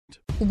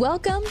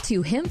Welcome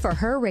to Him for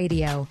Her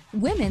Radio,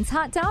 Women's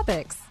Hot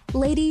Topics.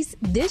 Ladies,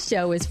 this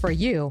show is for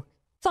you.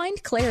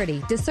 Find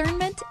clarity,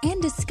 discernment, and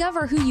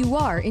discover who you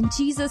are in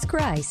Jesus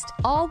Christ,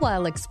 all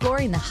while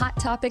exploring the hot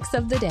topics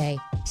of the day.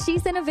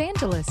 She's an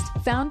evangelist,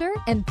 founder,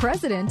 and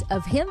president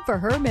of Him for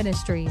Her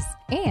Ministries,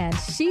 and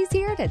she's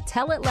here to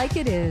tell it like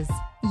it is.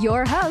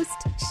 Your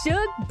host,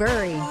 Shug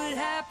Burry. What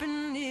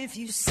happened if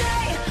you say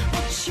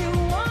what you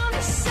want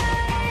to say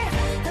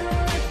and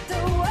let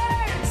the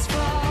words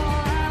fall out?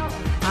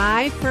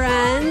 Hi,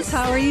 friends.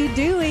 How are you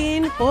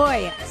doing?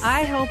 Boy,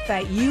 I hope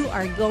that you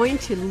are going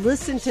to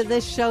listen to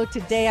this show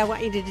today. I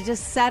want you to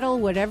just settle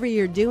whatever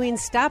you're doing.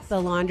 Stop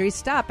the laundry.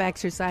 Stop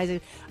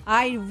exercising.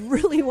 I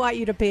really want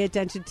you to pay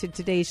attention to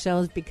today's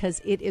shows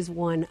because it is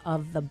one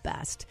of the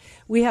best.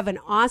 We have an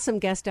awesome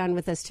guest on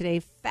with us today.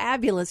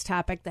 Fabulous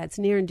topic that's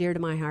near and dear to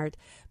my heart.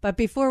 But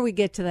before we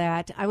get to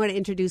that, I want to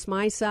introduce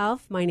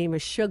myself. My name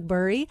is Shug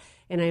Burry,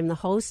 and I'm the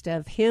host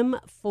of Him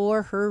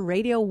for Her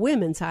Radio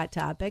Women's Hot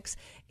Topics,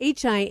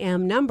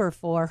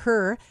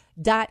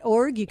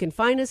 HIM4her.org. You can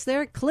find us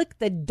there. Click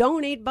the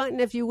donate button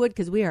if you would,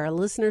 because we are a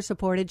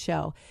listener-supported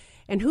show.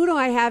 And who do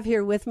I have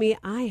here with me?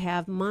 I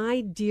have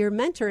my dear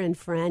mentor and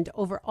friend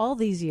over all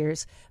these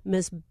years,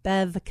 Miss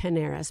Bev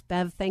Canaris.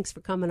 Bev, thanks for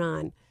coming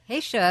on. Hey,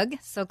 Shug.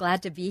 So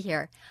glad to be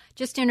here.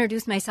 Just to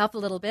introduce myself a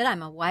little bit,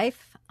 I'm a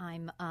wife.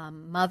 I'm a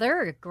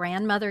mother, a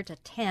grandmother to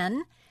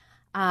 10.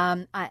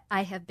 I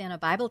have been a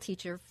Bible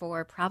teacher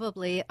for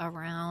probably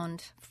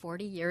around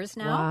 40 years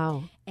now.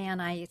 Wow.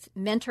 And I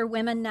mentor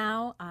women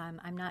now.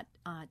 I'm not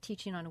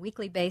teaching on a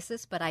weekly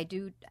basis, but I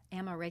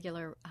am a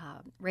regular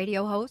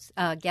radio host,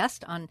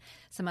 guest on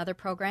some other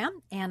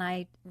program. And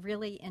I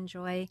really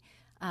enjoy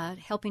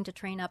helping to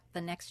train up the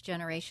next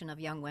generation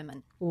of young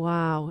women.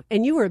 Wow.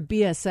 And you were a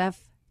BSF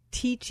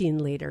teaching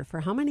leader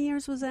for how many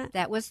years was that?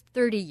 That was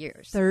 30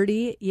 years.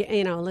 30?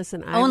 You know,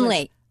 listen.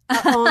 Only.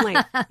 Only.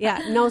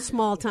 Yeah, no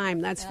small time,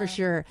 that's for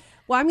sure.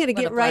 Well, I'm going to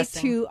get right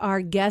to our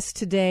guest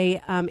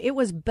today. It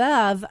was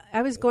Bev.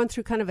 I was going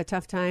through kind of a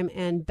tough time,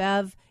 and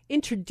Bev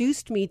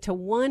introduced me to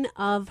one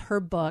of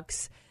her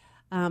books.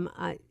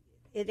 It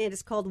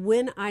is called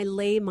When I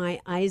Lay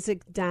My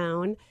Isaac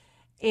Down,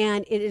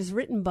 and it is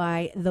written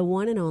by the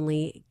one and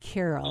only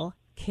Carol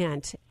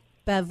Kent.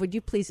 Bev, would you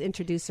please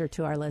introduce her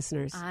to our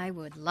listeners? I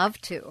would love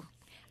to.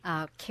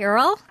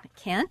 Carol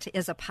Kent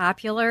is a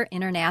popular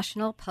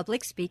international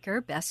public speaker,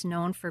 best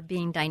known for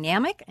being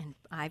dynamic, and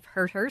I've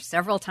heard her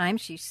several times.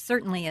 She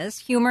certainly is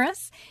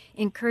humorous,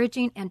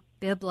 encouraging, and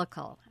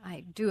biblical.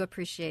 I do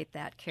appreciate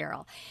that,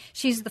 Carol.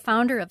 She's the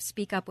founder of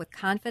Speak Up with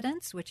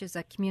Confidence, which is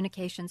a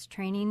communications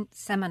training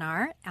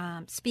seminar.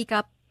 Speak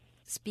Up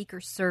Speaker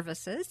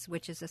Services,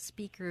 which is a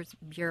speakers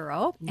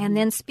bureau, and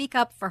then Speak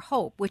Up for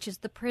Hope, which is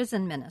the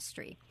prison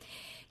ministry.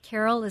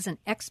 Carol is an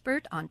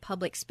expert on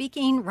public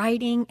speaking,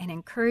 writing, and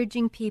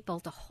encouraging people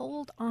to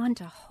hold on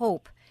to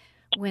hope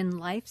when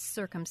life's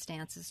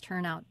circumstances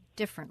turn out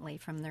differently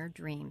from their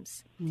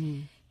dreams.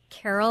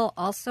 Carol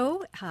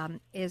also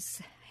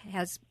has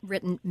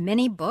written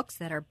many books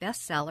that are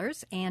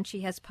bestsellers, and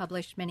she has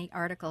published many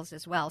articles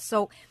as well.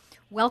 So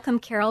welcome,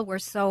 Carol. We're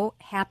so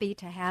happy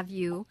to have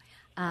you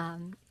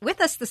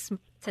with us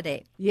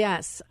today.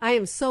 Yes, I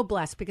am so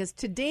blessed because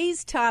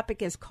today's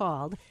topic is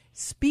called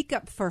Speak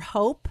Up for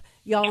Hope.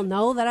 Y'all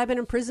know that I've been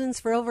in prisons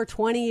for over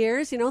 20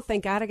 years. You know,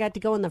 thank God I got to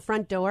go in the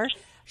front door.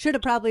 Should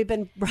have probably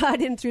been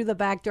brought in through the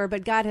back door,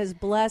 but God has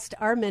blessed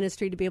our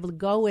ministry to be able to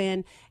go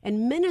in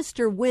and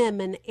minister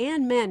women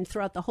and men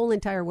throughout the whole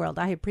entire world.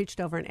 I have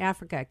preached over in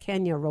Africa,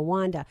 Kenya,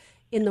 Rwanda,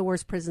 in the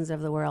worst prisons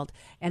of the world.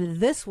 And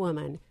this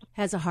woman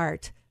has a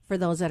heart for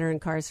those that are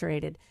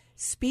incarcerated.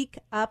 Speak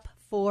Up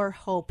for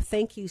Hope.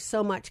 Thank you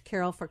so much,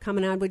 Carol, for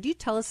coming on. Would you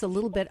tell us a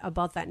little bit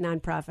about that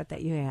nonprofit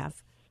that you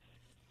have?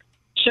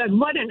 Shug,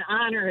 what an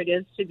honor it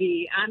is to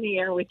be on the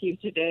air with you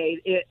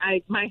today.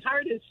 My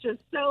heart is just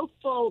so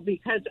full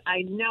because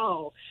I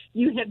know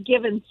you have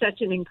given such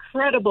an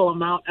incredible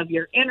amount of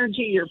your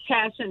energy, your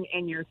passion,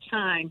 and your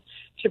time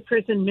to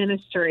prison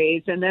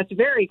ministries, and that's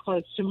very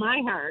close to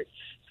my heart.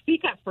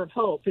 Speak Up for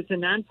Hope is a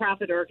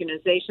nonprofit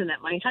organization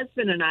that my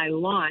husband and I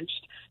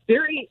launched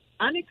very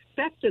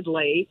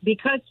unexpectedly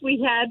because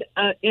we had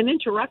an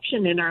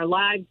interruption in our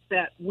lives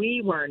that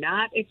we were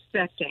not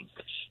expecting.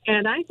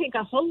 And I think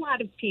a whole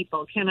lot of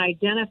people can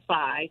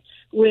identify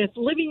with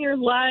living your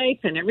life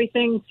and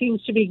everything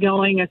seems to be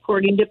going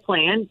according to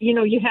plan. You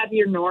know, you have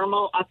your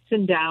normal ups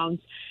and downs.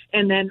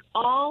 And then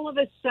all of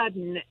a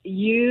sudden,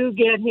 you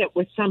get hit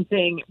with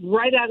something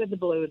right out of the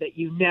blue that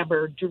you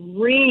never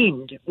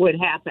dreamed would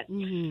happen.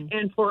 Mm-hmm.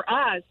 And for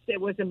us,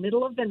 it was a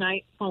middle of the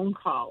night phone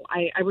call.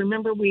 I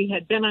remember we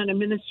had been on a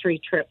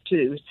ministry trip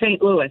to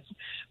St. Louis.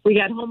 We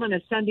got home on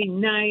a Sunday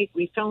night.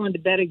 We fell into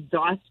bed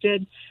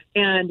exhausted,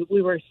 and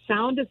we were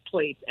sound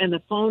asleep, and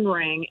the phone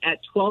rang at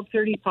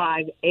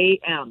 12:35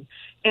 a.m.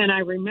 And I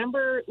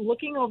remember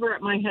looking over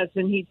at my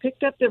husband. He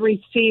picked up the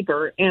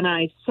receiver, and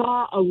I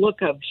saw a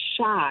look of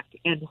shock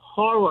and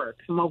horror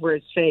come over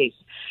his face.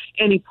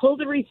 And he pulled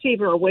the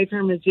receiver away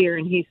from his ear,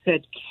 and he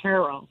said,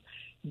 "Carol,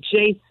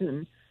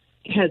 Jason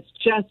has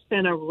just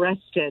been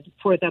arrested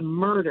for the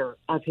murder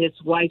of his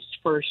wife's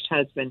first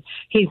husband.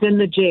 He's in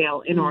the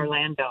jail in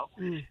Orlando.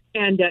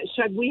 And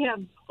Shug, we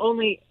have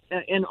only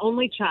an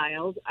only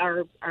child,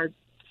 our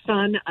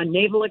son, a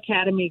Naval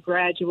Academy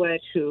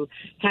graduate who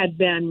had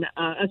been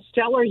a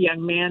stellar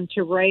young man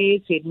to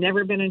raise. He'd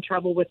never been in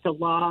trouble with the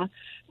law,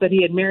 but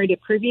he had married a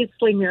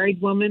previously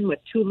married woman with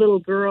 2 little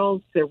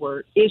girls. There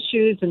were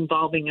issues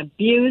involving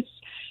abuse.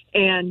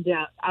 And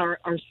our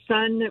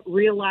son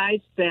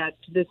realized that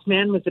this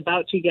man was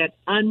about to get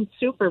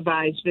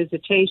unsupervised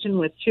visitation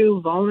with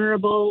 2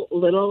 vulnerable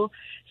little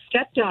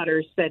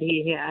stepdaughters that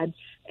he had.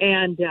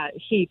 And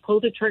he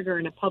pulled a trigger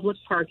in a public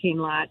parking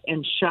lot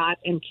and shot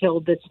and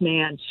killed this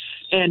man.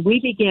 And we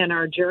began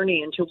our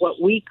journey into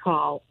what we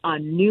call a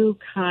new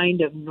kind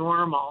of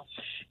normal.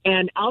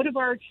 And out of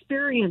our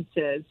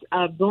experiences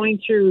of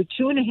going through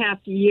 2.5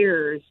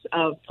 years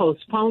of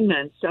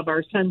postponements of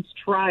our son's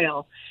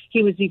trial,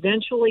 he was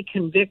eventually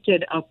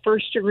convicted of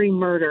first-degree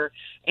murder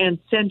and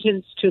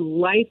sentenced to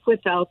life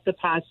without the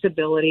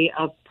possibility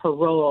of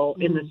parole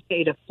in the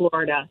state of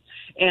Florida.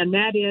 And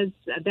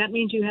that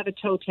means you have a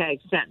toe tag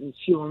sentence.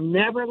 You will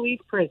never leave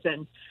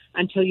prison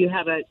until you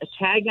have a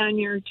tag on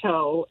your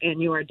toe and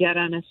you are dead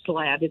on a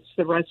slab. It's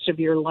the rest of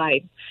your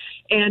life.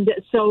 And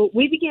so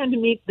we began to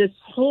meet this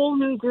whole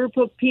new group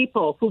of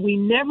people who we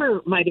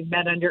never might have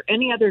met under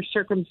any other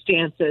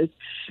circumstances.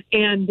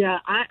 And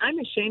I'm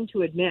ashamed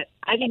to admit,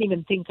 I didn't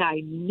even think I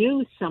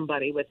knew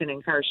somebody with an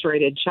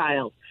incarcerated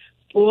child.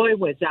 Boy,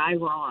 was I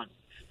wrong.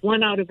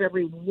 1 out of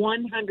every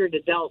 100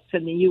 adults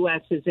in the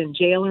U.S. is in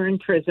jail or in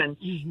prison.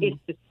 It's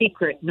a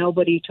secret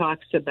nobody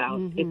talks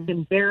about. It's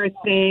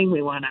embarrassing.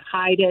 We want to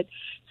hide it.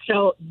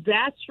 So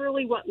that's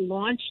really what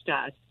launched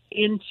us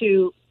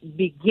into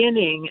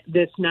beginning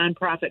this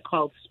nonprofit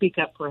called Speak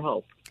Up for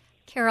Hope.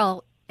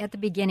 Carol, at the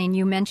beginning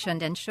you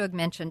mentioned, and Shug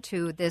mentioned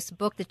too, this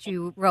book that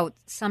you wrote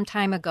some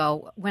time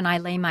ago, When I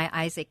Lay My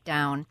Isaac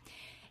Down.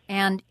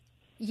 And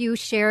you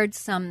shared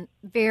some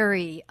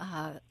very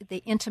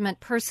the intimate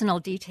personal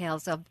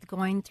details of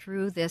going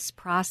through this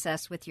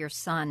process with your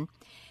son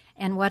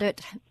and what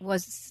it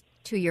was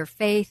to your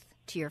faith,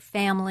 to your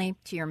family,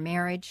 to your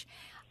marriage.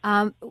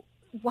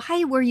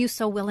 Why were you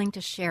so willing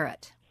to share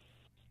it?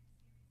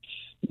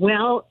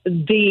 Well,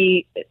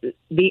 the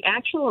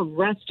actual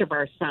arrest of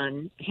our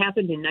son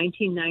happened in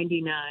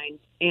 1999,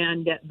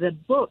 and the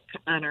book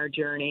on our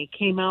journey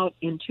came out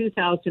in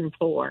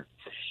 2004.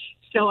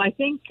 So I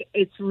think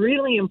it's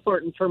really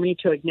important for me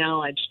to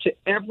acknowledge to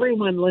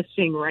everyone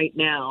listening right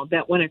now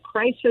that when a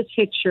crisis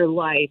hits your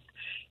life,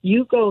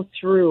 you go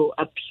through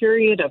a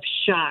period of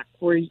shock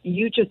where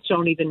you just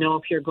don't even know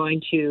if you're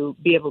going to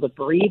be able to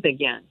breathe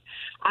again.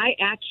 I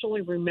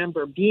actually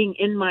remember being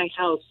in my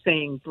house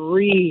saying,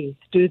 breathe,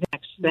 do the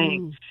next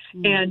thing.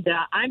 And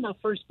I'm a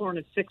firstborn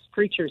of 6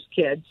 preacher's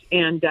kids,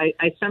 and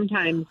I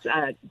sometimes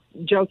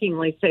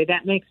jokingly say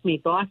that makes me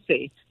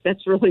bossy.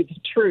 That's really the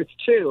truth,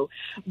 too.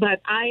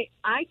 But I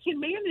can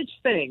manage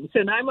things,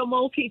 and I'm a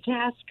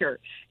multitasker.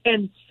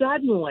 And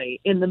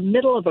suddenly, in the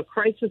middle of a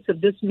crisis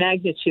of this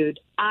magnitude,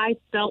 I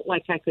felt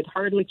like I could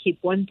hardly keep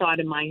one thought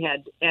in my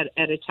head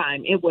at a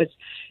time. It was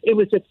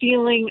a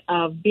feeling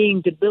of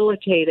being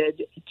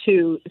debilitated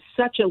to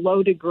such a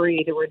low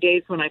degree. There were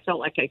days when I felt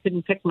like I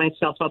couldn't pick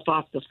myself up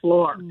off the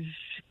floor.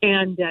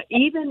 And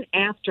even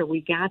after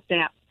we got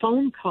that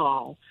phone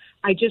call,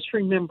 I just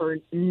remember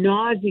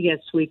nausea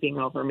sweeping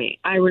over me.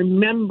 I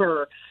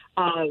remember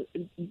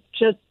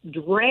just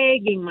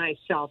dragging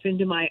myself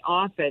into my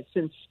office,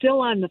 and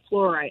still on the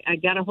floor, I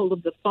got a hold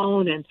of the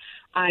phone and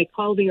I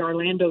called the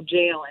Orlando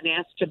jail and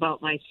asked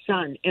about my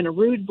son. And a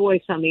rude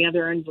voice on the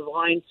other end of the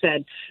line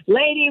said,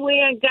 "Lady, we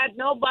ain't got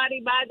nobody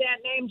by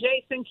that name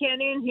Jason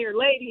Kent in here.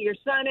 Lady, your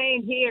son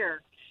ain't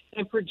here."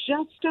 And for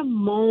just a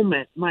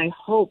moment, my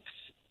hopes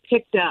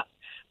picked up.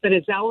 But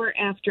as hour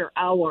after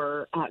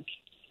hour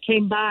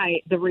came by,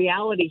 the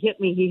reality hit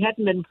me. He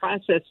hadn't been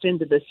processed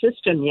into the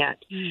system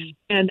yet.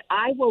 And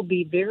I will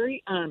be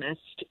very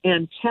honest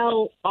and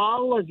tell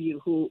all of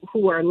you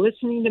who are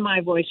listening to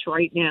my voice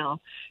right now,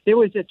 there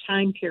was a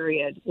time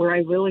period where I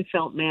really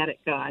felt mad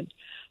at God.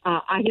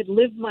 I had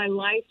lived my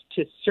life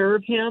to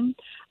serve him.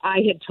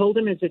 I had told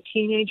him as a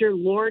teenager,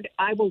 Lord,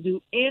 I will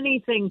do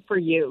anything for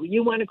you.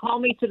 You want to call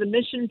me to the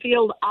mission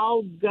field?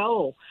 I'll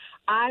go.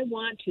 I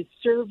want to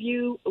serve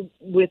you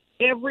with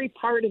every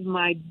part of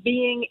my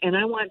being, and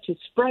I want to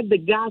spread the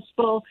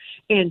gospel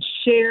and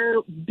share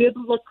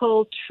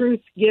biblical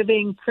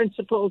truth-giving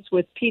principles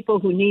with people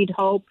who need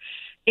hope.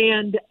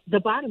 And the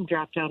bottom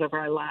dropped out of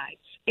our lives.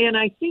 And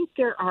I think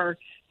there are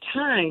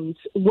times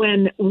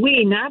when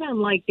we, not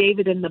unlike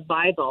David in the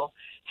Bible,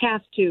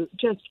 have to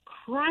just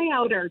cry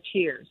out our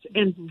tears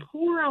and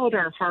pour out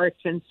our hearts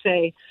and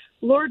say,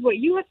 Lord, what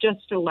you have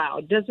just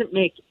allowed doesn't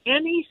make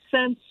any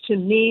sense to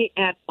me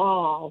at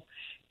all.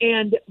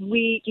 And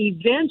we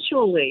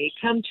eventually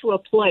come to a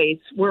place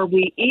where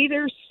we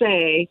either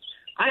say,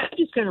 I'm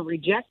just going to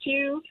reject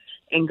you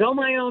and go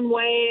my own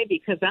way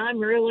because I'm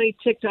really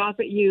ticked off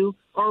at you,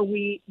 or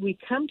we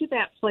come to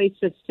that place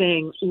of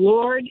saying,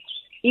 Lord,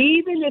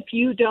 Even if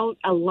you don't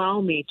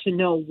allow me to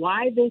know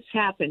why this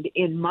happened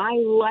in my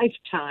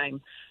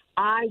lifetime,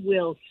 I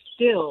will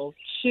still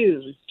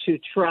choose to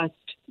trust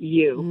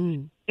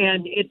you.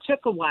 And it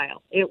took a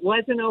while. It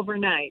wasn't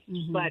overnight,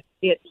 but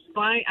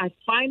I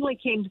finally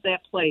came to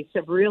that place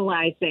of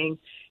realizing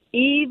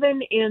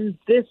even in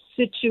this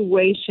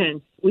situation,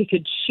 we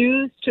could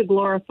choose to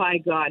glorify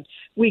God.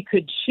 We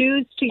could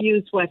choose to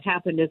use what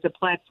happened as a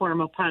platform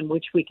upon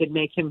which we could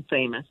make him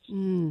famous.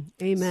 Amen.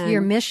 So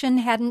your mission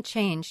hadn't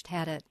changed,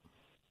 had it?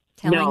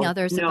 Telling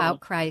others no. about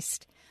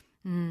Christ.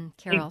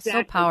 Carol, Exactly.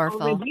 so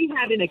powerful. Only we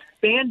had an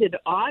expanded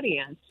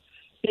audience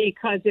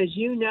because, as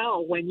you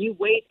know, when you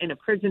wait in a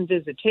prison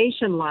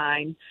visitation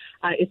line,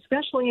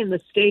 especially in the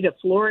state of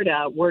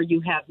Florida, where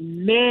you have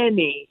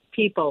many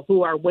people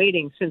who are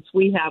waiting, since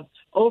we have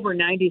over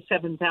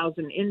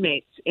 97,000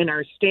 inmates in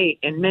our state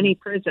and many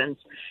prisons,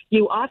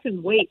 you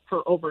often wait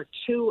for over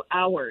 2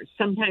 hours,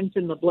 sometimes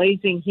in the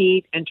blazing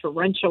heat and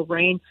torrential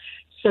rain.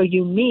 So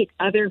you meet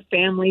other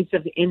families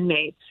of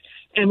inmates.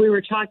 And we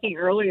were talking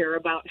earlier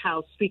about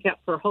how Speak Up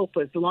for Hope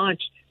was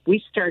launched.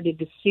 We started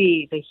to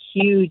see the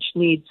huge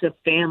needs of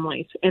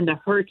families and the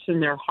hurts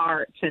in their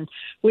hearts. And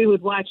we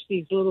would watch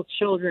these little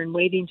children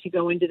waiting to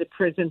go into the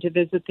prison to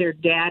visit their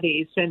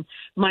daddies. And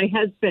my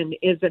husband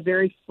is a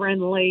very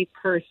friendly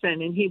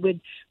person, and he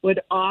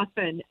would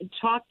often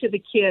talk to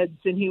the kids,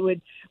 and he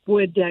would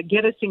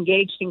get us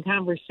engaged in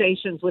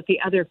conversations with the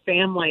other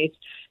families.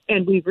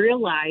 And we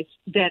realized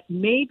that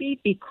maybe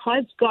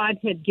because God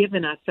had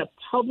given us a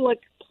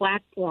public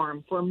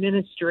platform for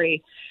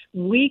ministry,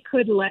 we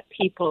could let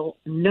people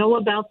know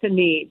about the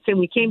needs. And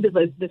we came to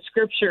the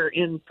scripture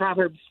in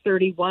Proverbs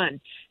 31,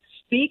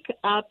 speak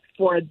up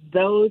for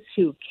those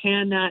who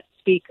cannot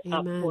speak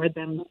up for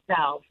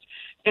themselves.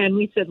 And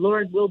we said,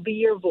 Lord, we'll be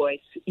your voice.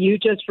 You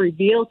just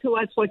reveal to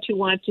us what you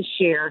want to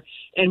share,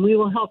 and we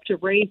will help to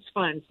raise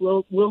funds.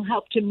 We'll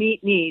help to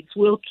meet needs.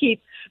 We'll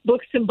keep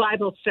books and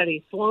Bible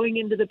studies flowing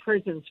into the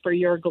prisons for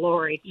your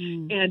glory.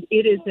 And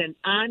it is an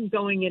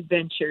ongoing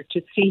adventure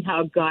to see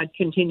how God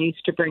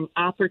continues to bring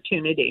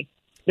opportunity.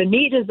 The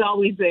need is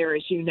always there,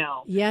 as you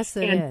know. Yes,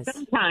 it is. And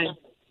sometimes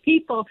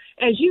people,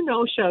 as you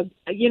know, Shug,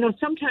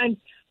 sometimes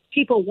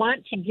people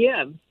want to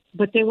give,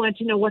 but they want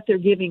to know what they're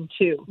giving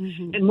to.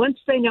 And once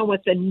they know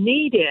what the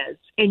need is,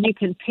 and you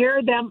can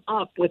pair them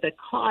up with a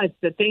cause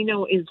that they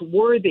know is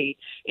worthy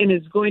and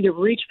is going to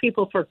reach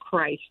people for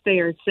Christ, they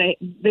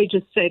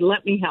just say,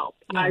 let me help.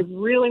 I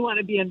really want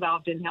to be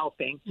involved in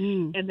helping.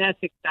 And that's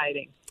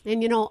exciting.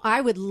 And,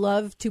 I would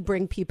love to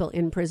bring people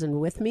in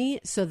prison with me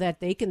so that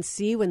they can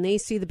see, when they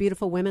see the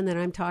beautiful women that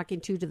I'm talking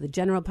to the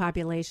general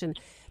population,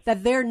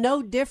 that they're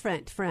no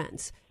different,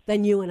 friends,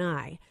 than you and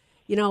I.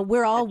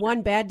 We're all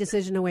one bad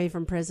decision away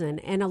from prison,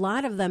 and a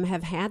lot of them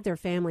have had their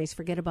families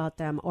forget about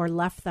them or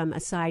left them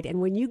aside.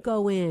 And when you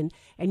go in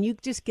and you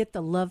just get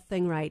the love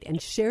thing right and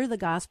share the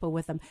gospel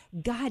with them,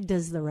 God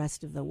does the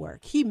rest of the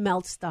work. He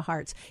melts the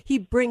hearts. He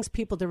brings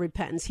people to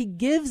repentance. He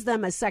gives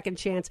them a second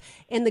chance.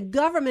 And the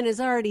government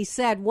has already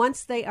said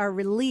once they are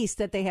released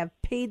that they have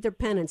paid their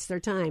penance, their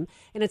time.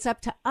 And it's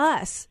up to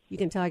us. You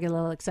can tell I get a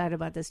little excited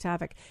about this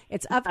topic.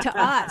 It's up to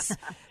us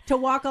to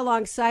walk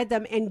alongside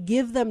them and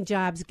give them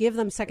jobs, give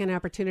them second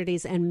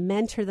opportunities, and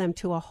mentor them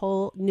to a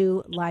whole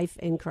new life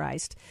in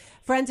Christ.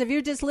 Friends, if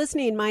you're just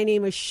listening, my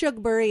name is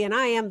Shugbury, and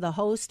I am the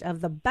host of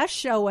the best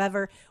show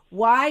ever.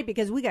 Why?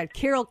 Because we got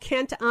Carol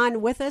Kent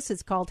on with us.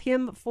 It's called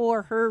Him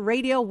for Her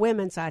Radio,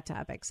 Women's Hot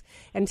Topics.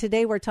 And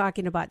today we're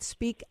talking about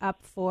Speak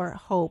Up for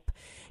Hope.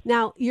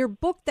 Now, your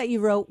book that you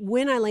wrote,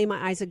 When I Lay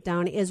My Isaac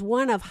Down, is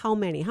one of how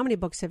many? How many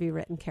books have you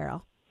written,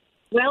 Carol?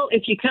 Well,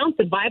 if you count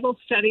the Bible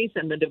studies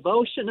and the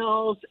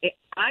devotionals,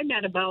 I'm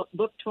at about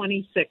book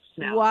 26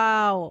 now.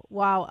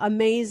 Wow,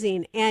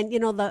 amazing. And,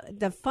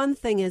 the fun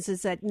thing is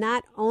that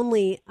not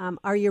only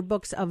are your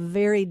books of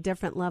very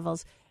different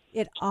levels,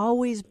 it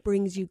always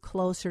brings you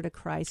closer to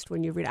Christ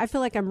when you read. I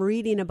feel like I'm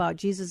reading about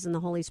Jesus and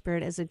the Holy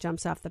Spirit as it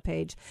jumps off the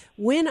page.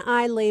 When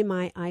I Lay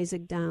My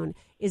Isaac Down,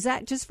 is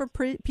that just for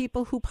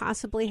people who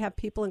possibly have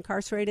people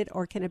incarcerated,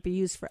 or can it be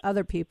used for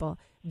other people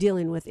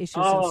dealing with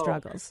issues and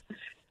struggles?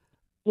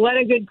 What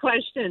a good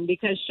question,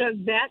 because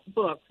Shug, that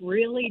book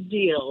really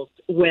deals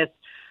with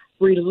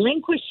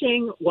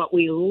relinquishing what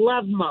we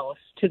love most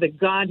to the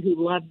God who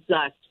loves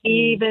us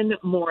even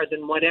more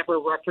than whatever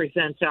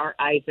represents our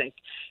Isaac.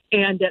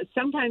 And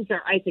sometimes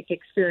our Isaac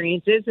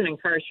experience is an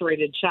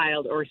incarcerated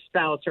child or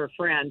spouse or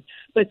friend,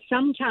 but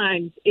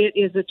sometimes it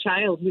is a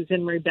child who's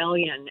in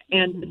rebellion,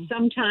 and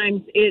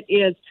sometimes it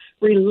is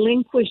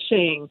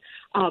relinquishing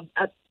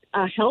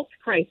a health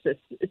crisis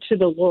to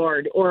the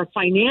Lord, or a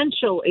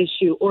financial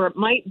issue, or it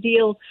might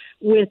deal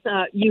with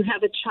you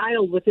have a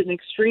child with an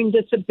extreme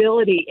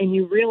disability and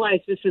you realize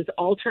this is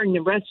altering the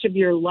rest of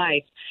your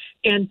life.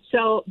 And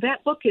so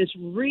that book is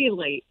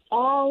really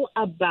all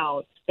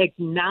about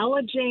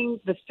acknowledging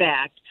the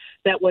fact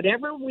that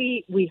whatever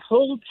we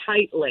hold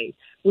tightly,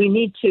 we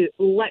need to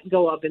let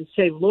go of and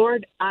say,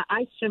 Lord,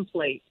 I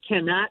simply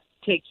cannot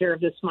take care of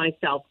this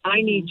myself.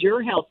 I need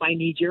your help. I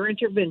need your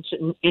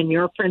intervention and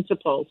your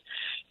principles.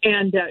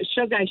 And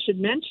Shug, I should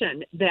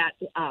mention that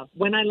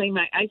When I Lay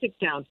My Isaac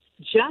Down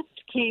just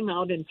came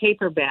out in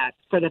paperback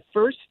for the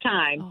first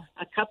time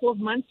a couple of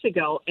months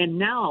ago, and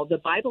now the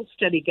Bible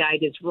study guide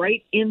is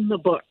right in the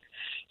book.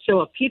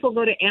 So if people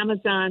go to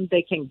Amazon,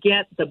 they can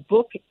get the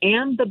book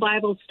and the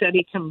Bible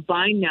study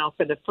combined now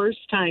for the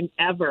first time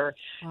ever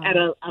at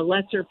a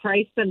lesser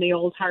price than the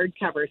old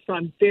hardcover. So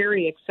I'm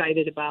very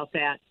excited about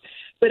that.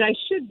 But I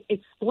should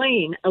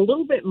explain a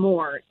little bit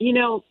more. You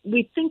know,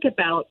 we think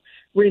about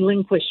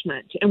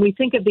relinquishment, and we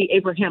think of the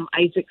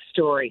Abraham-Isaac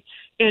story.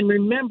 And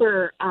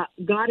remember,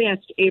 God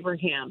asked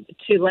Abraham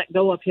to let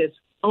go of his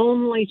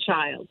only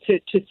child, to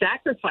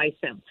sacrifice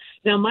him.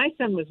 Now, my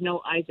son was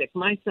no Isaac.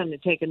 My son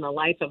had taken the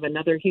life of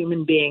another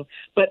human being.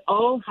 But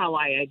oh, how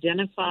I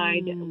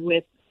identified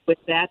with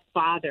that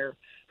father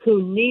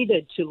who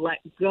needed to let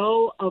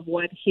go of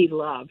what he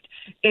loved.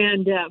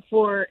 And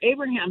for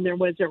Abraham, there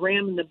was a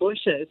ram in the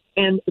bushes.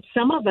 And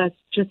some of us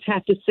just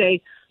have to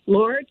say,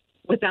 Lord,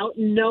 without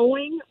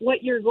knowing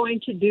what you're going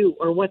to do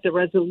or what the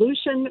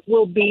resolution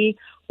will be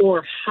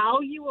or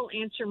how you will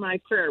answer my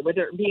prayer,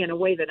 whether it be in a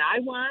way that I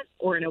want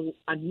or in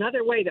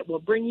another way that will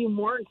bring you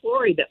more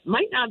glory that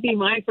might not be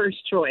my first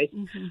choice,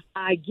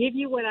 I give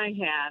you what I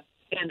have,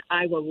 and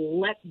I will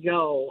let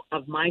go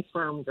of my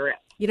firm grip.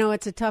 You know,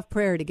 it's a tough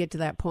prayer to get to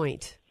that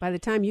point. By the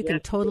time you can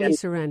totally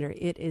surrender,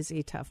 it is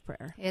a tough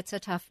prayer. It's a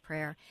tough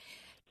prayer.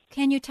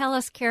 Can you tell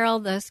us, Carol,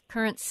 the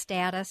current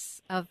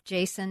status of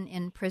Jason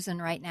in prison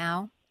right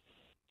now?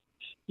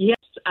 Yes,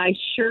 I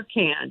sure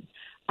can.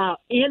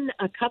 In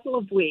a couple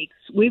of weeks,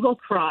 we will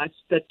cross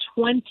the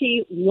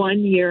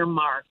 21-year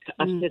mark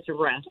of his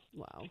arrest.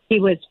 Wow.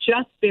 He was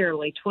just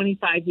barely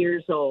 25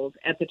 years old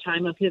at the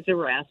time of his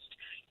arrest.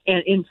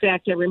 And in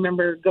fact, I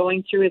remember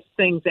going through his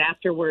things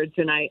afterwards,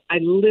 and I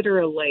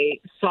literally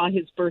saw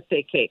his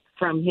birthday cake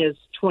from his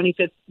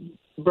 25th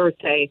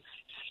birthday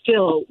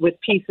still with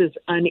pieces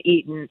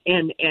uneaten.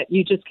 And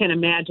you just can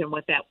imagine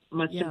what that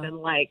must have been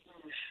like.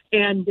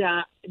 And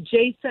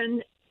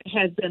Jason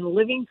has been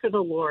living for the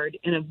Lord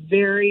in a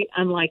very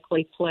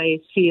unlikely place.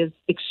 He is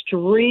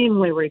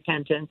extremely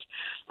repentant.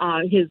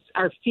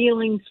 Our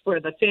feelings for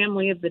the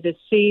family of the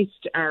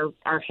deceased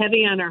are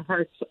heavy on our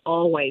hearts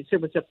always. There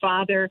was a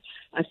father,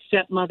 a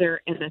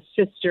stepmother, and a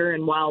sister,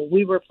 and while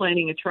we were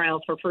planning a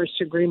trial for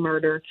first-degree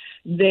murder,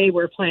 they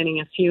were planning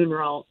a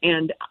funeral.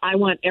 And I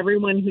want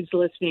everyone who's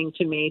listening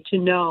to me to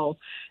know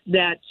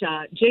that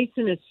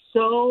Jason is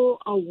so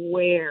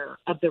aware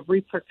of the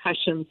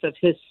repercussions of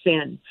his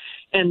sin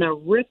and the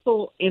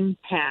ripple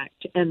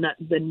impact and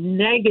the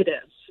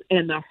negatives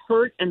and the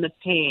hurt and the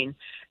pain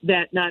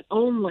that not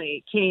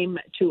only came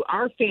to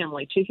our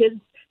family, to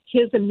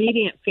his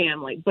immediate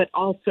family, but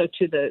also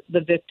to the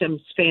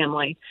victim's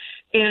family.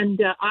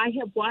 And I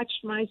have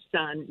watched my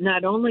son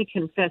not only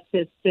confess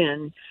his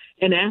sin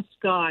and ask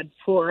God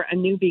for a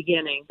new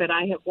beginning, but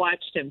I have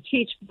watched him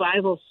teach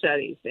Bible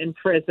studies in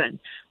prison.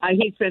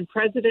 He's been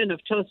president of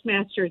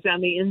Toastmasters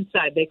on the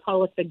inside. They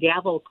call it the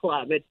Gavel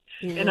Club.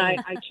 And I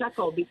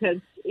chuckle because,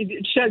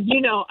 Shug,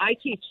 you know, I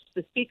teach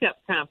the Speak Up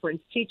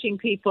Conference, teaching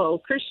people,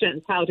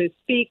 Christians, how to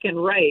speak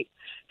and write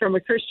from a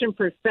Christian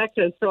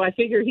perspective. So I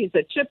figure he's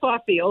a chip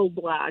off the old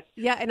block.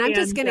 Yeah, and I'm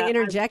just going to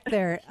interject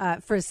there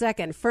for a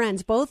second.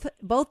 Friends, both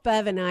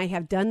Bev and I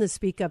have done the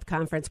Speak Up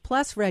Conference,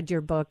 plus read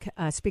your book,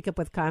 Speak Up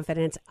with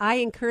Confidence. I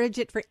encourage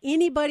it for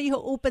anybody who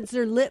opens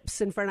their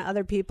lips in front of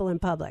other people in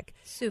public.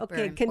 Super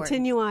Okay, important.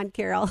 continue on,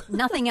 Carol.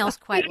 Nothing else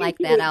quite like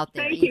that out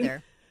there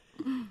either.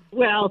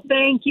 Well,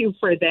 thank you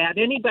for that.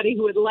 Anybody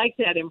who would like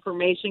that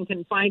information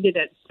can find it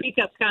at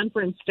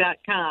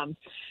speakupconference.com.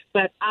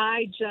 But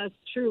I just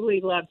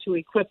truly love to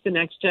equip the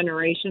next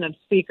generation of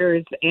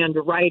speakers and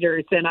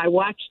writers. And I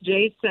watched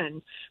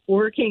Jason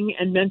working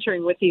and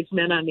mentoring with these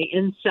men on the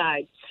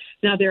inside.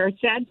 Now, there are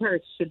sad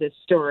parts to this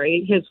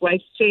story. His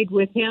wife stayed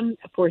with him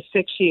for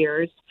 6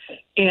 years,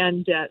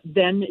 and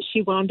then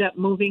she wound up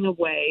moving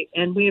away.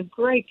 And we have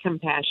great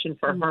compassion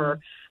for her.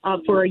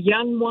 For a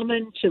young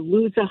woman to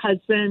lose a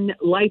husband,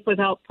 life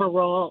without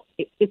parole,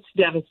 it's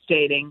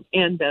devastating.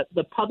 And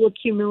the public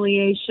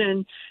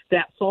humiliation,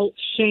 that false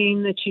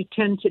shame that you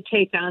tend to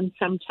take on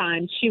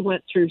sometimes, she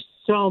went through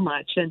so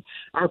much, and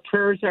our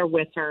prayers are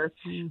with her.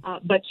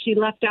 But she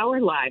left our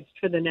lives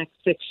for the next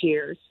 6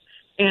 years.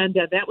 And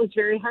that was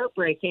very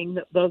heartbreaking.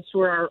 Those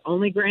were our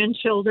only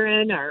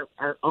grandchildren,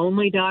 our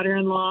only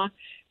daughter-in-law.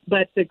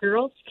 But the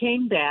girls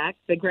came back,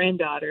 the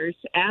granddaughters,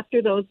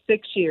 after those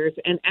 6 years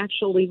and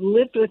actually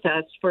lived with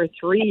us for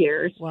 3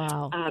 years.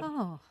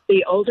 Wow.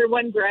 The older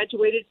one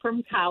graduated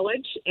from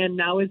college and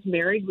now is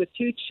married with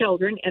 2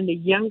 children. And the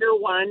younger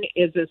one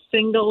is a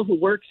single who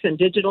works in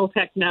digital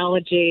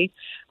technology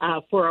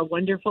for a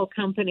wonderful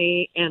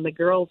company. And the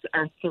girls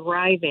are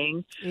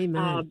thriving.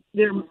 Amen.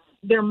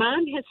 Their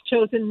mom has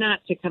chosen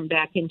not to come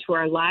back into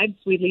our lives.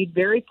 We lead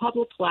very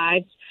public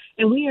lives,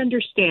 and we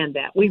understand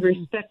that. We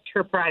respect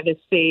her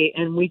privacy,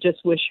 and we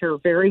just wish her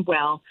very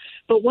well.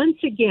 But once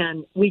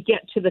again, we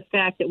get to the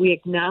fact that we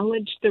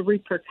acknowledge the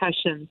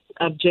repercussions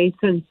of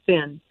Jason's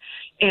sin,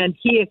 and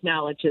he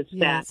acknowledges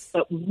that.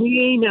 But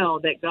we know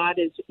that God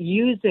is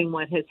using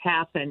what has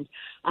happened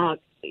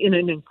in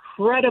an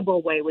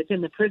incredible way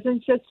within the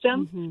prison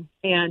system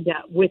and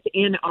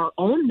within our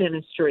own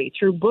ministry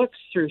through books,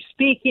 through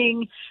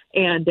speaking.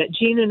 And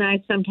Jean and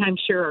I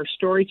sometimes share our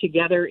story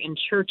together in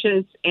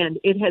churches. And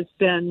it has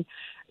been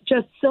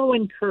just so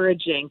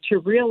encouraging to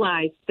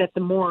realize that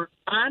the more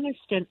honest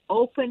and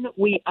open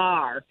we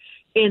are,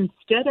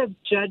 instead of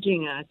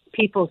judging us,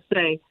 people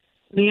say,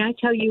 may I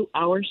tell you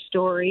our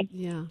story?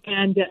 Yeah.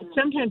 And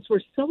sometimes we're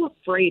so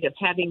afraid of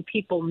having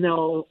people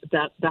know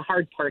the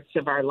hard parts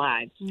of our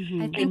lives. I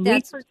think And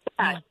that's we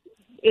forget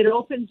it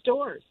opens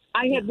doors.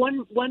 I had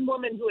one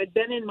woman who had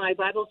been in my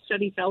Bible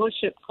study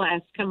fellowship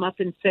class come up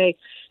and say,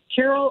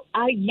 Carol,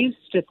 I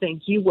used to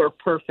think you were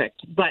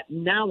perfect, but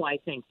now I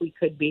think we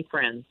could be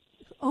friends.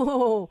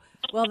 Oh,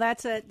 well,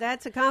 that's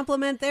a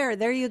compliment there.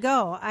 There you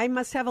go. I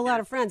must have a lot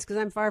of friends because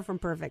I'm far from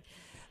perfect.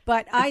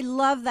 But I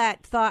love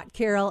that thought,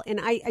 Carol. And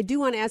I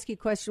do want to ask you a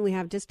question. We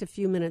have just a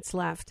few minutes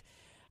left.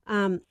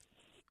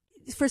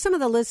 For some of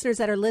the listeners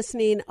that are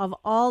listening of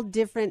all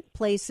different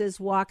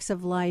places, walks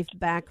of life,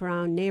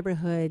 background,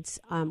 neighborhoods,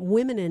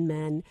 women and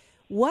men,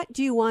 what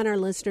do you want our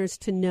listeners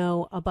to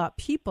know about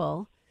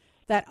people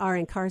that are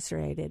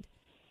incarcerated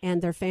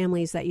and their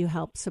families that you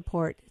help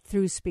support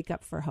through Speak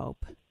Up for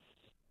Hope?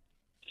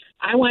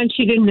 I want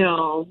you to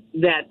know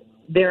that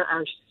there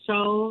are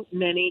so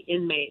many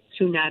inmates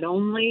who not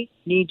only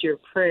need your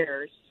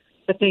prayers,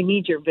 but they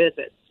need your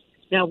visits.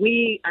 Now,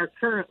 we are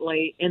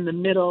currently in the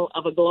middle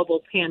of a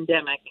global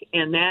pandemic,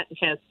 and that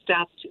has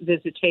stopped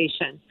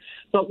visitation.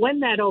 But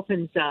when that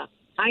opens up,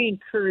 I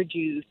encourage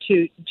you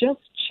to just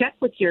check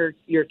with your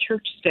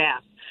church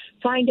staff.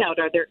 Find out,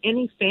 are there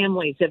any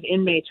families of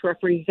inmates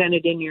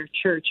represented in your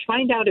church?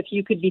 Find out if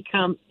you could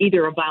become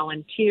either a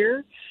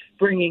volunteer,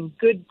 bringing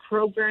good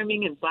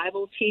programming and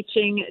Bible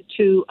teaching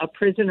to a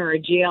prison or a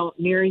jail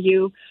near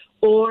you,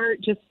 or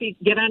just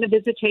get on a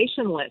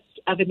visitation list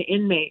of an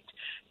inmate.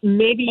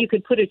 Maybe you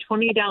could put a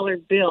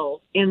 $20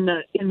 bill in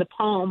the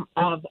palm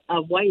of a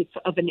wife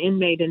of an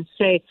inmate and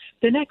say,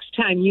 the next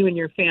time you and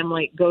your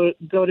family go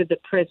to the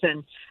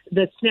prison,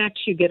 the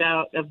snacks you get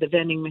out of the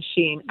vending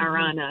machine are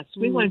on us.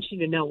 We want you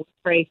to know we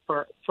pray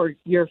for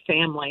your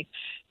family.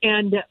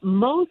 And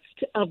most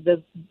of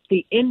the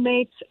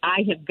inmates I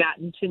have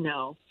gotten to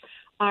know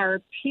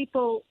are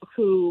people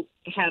who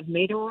have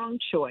made a wrong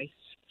choice,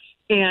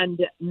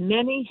 and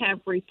many have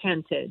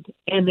repented,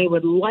 and they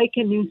would like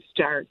a new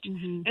start.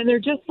 And they're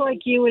just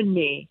like you and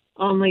me,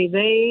 only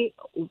they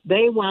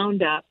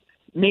wound up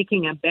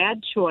making a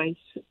bad choice.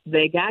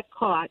 They got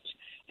caught,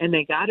 and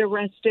they got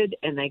arrested,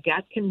 and they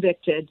got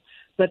convicted,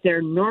 but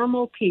they're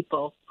normal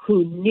people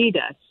who need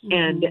us,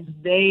 and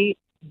they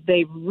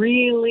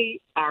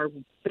really are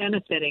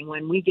benefiting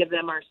when we give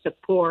them our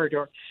support,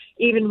 or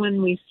even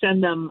when we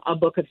send them a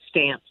book of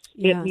stamps.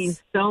 Yes. It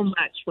means so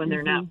much when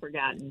they're not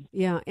forgotten.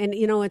 Yeah, and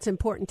it's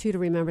important too to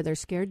remember they're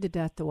scared to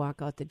death to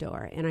walk out the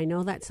door. And I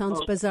know that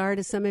sounds bizarre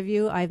to some of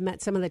you. I've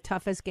met some of the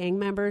toughest gang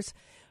members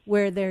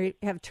where they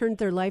have turned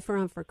their life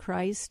around for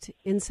Christ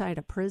inside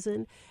a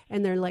prison,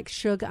 and they're like,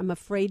 Shug, I'm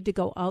afraid to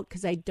go out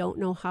because I don't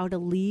know how to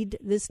lead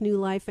this new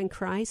life in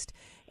Christ.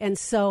 And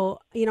so,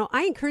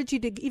 I encourage you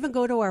to even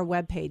go to our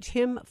webpage,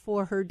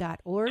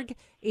 himforher.org,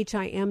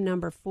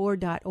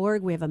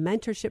 HIM4.org. We have a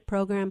mentorship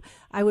program.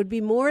 I would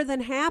be more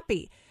than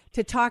happy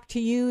to talk to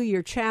you,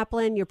 your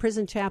chaplain, your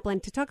prison chaplain,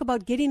 to talk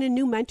about getting a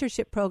new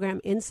mentorship program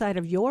inside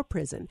of your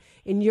prison,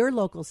 in your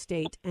local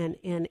state and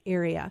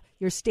area,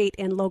 your state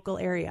and local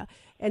area.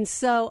 And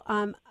so,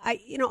 I'm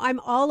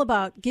all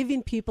about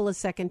giving people a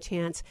second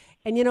chance.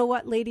 And you know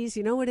what, ladies,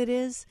 you know what it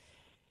is?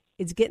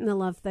 It's getting the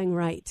love thing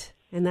right.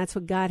 And that's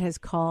what God has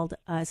called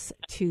us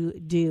to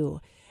do.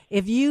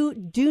 If you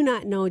do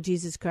not know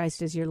Jesus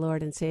Christ as your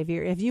Lord and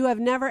Savior, if you have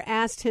never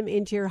asked him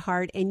into your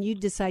heart and you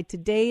decide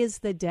today is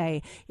the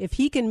day, if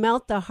he can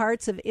melt the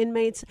hearts of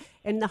inmates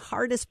and the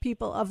hardest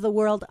people of the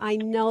world, I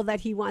know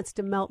that he wants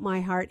to melt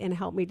my heart and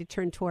help me to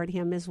turn toward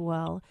him as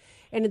well.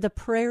 And the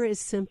prayer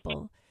is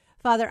simple.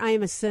 Father, I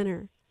am a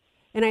sinner,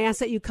 and I ask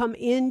that you come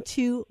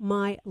into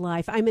my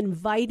life. I'm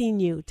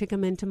inviting you to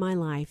come into my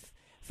life.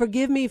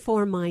 Forgive me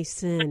for my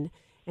sin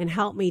and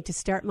help me to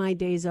start my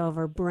days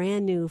over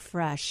brand new,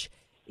 fresh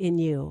in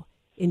you.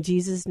 In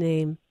Jesus'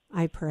 name,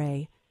 I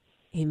pray.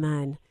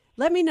 Amen.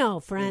 Let me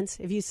know, friends,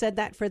 if you said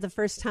that for the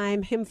first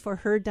time,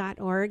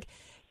 himforher.org.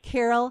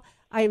 Carol,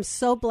 I am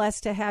so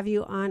blessed to have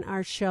you on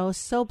our show.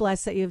 So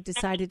blessed that you've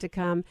decided to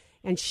come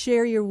and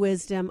share your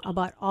wisdom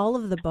about all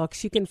of the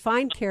books. You can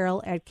find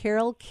Carol at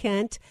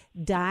carolkent.org.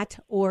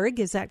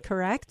 Is that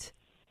correct?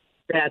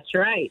 That's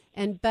right.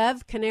 And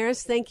Bev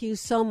Canaris, thank you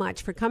so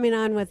much for coming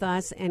on with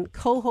us and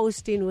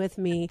co-hosting with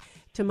me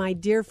to my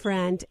dear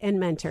friend and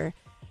mentor.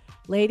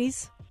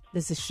 Ladies,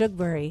 this is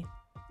Shugbury.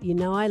 You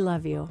know I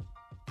love you.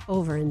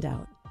 Over and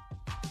out.